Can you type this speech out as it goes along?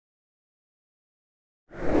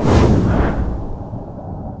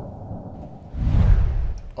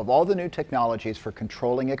Of all the new technologies for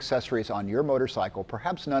controlling accessories on your motorcycle,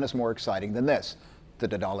 perhaps none is more exciting than this, the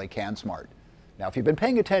DENALI CANsmart. Now, if you've been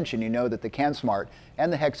paying attention, you know that the CANsmart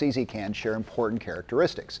and the HEX ezCAN share important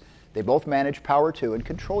characteristics. They both manage power to and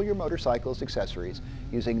control your motorcycle's accessories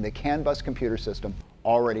using the CAN bus computer system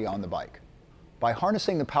already on the bike. By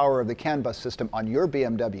harnessing the power of the CAN bus system on your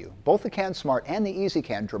BMW, both the CANsmart and the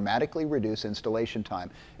ezCAN dramatically reduce installation time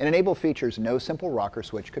and enable features no simple rocker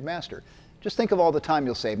switch could master. Just think of all the time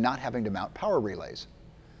you'll save not having to mount power relays.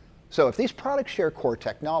 So if these products share core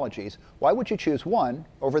technologies, why would you choose one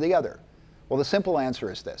over the other? Well, the simple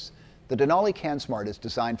answer is this. The DENALI CANsmart is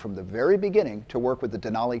designed from the very beginning to work with the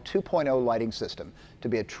DENALI 2.0 lighting system to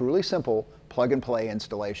be a truly simple plug-and-play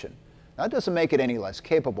installation. Now, that doesn't make it any less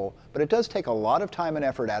capable, but it does take a lot of time and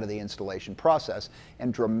effort out of the installation process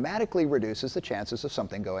and dramatically reduces the chances of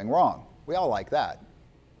something going wrong. We all like that.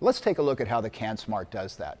 Let's take a look at how the CANsmart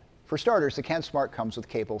does that. For starters, the CANsmart comes with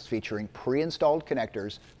cables featuring pre-installed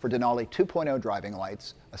connectors for DENALI 2.0 driving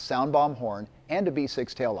lights, a sound bomb horn, and a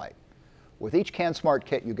B6 taillight. With each CANsmart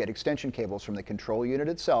kit, you get extension cables from the control unit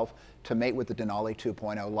itself to mate with the DENALI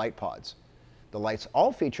 2.0 light pods. The lights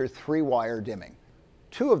all feature 3-wire dimming.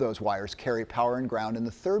 2 of those wires carry power and ground, and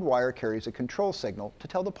the 3rd wire carries a control signal to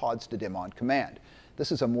tell the pods to dim on command.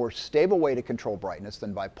 This is a more stable way to control brightness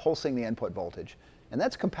than by pulsing the input voltage, and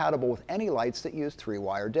that's compatible with any lights that use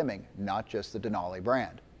 3-wire dimming, not just the DENALI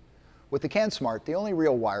brand. With the CANsmart, the only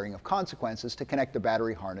real wiring of consequence is to connect the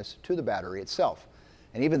battery harness to the battery itself,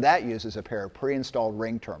 and even that uses a pair of pre-installed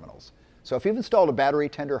ring terminals. So if you've installed a battery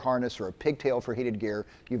tender harness or a pigtail for heated gear,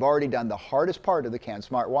 you've already done the hardest part of the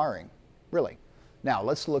CANsmart wiring. Really. Now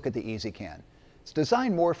let's look at the ezCAN. It's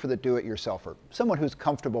designed more for the do-it-yourselfer, someone who's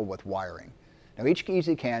comfortable with wiring. Now, each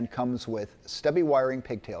ezCAN comes with stubby wiring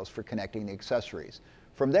pigtails for connecting the accessories.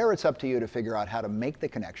 From there, it's up to you to figure out how to make the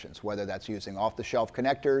connections, whether that's using off-the-shelf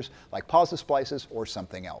connectors like pause splices or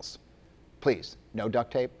something else. Please, no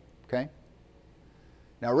duct tape, okay?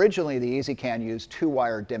 Now, originally the ezCAN used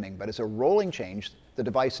 2-wire dimming, but as a rolling change, the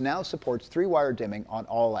device now supports 3-wire dimming on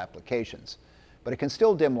all applications. But it can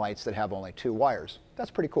still dim lights that have only 2 wires.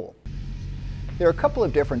 That's pretty cool. There are a couple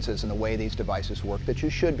of differences in the way these devices work that you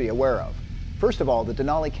should be aware of. First of all, the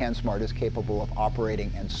DENALI CANsmart is capable of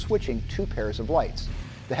operating and switching 2 pairs of lights.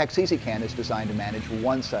 The HEX ezCAN is designed to manage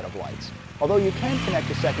 1 set of lights. Although you can connect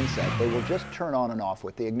a second set, they will just turn on and off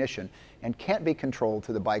with the ignition and can't be controlled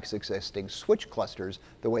through the bike's existing switch clusters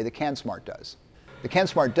the way the CANsmart does. The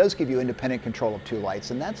CANsmart does give you independent control of 2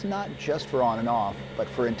 lights, and that's not just for on and off, but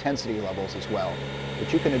for intensity levels as well,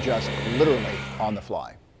 which you can adjust literally on the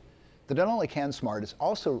fly. The DENALI CANsmart is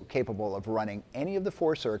also capable of running any of the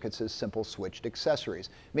 4 circuits as simple switched accessories,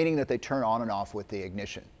 meaning that they turn on and off with the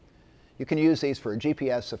ignition. You can use these for a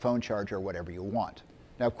GPS, a phone charger, or whatever you want.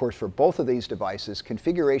 Now, of course, for both of these devices,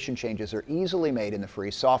 configuration changes are easily made in the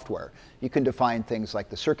free software. You can define things like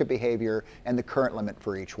the circuit behavior and the current limit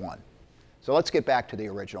for each one. So let's get back to the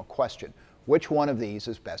original question. Which one of these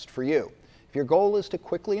is best for you? If your goal is to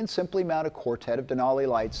quickly and simply mount a quartet of DENALI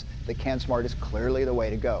lights, the CANsmart is clearly the way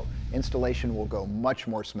to go. Installation will go much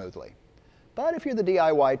more smoothly. But if you're the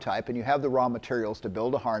DIY type and you have the raw materials to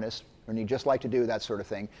build a harness, and you just like to do that sort of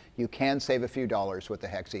thing, you can save a few dollars with the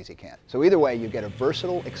HEX ezCAN. So either way, you get a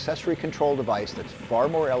versatile accessory control device that's far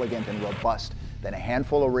more elegant and robust than a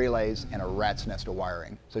handful of relays and a rat's nest of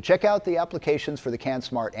wiring. So check out the applications for the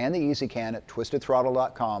CANsmart and the ezCAN at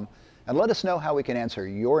TwistedThrottle.com, and let us know how we can answer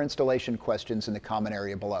your installation questions in the comment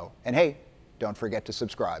area below. And hey, don't forget to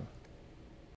subscribe.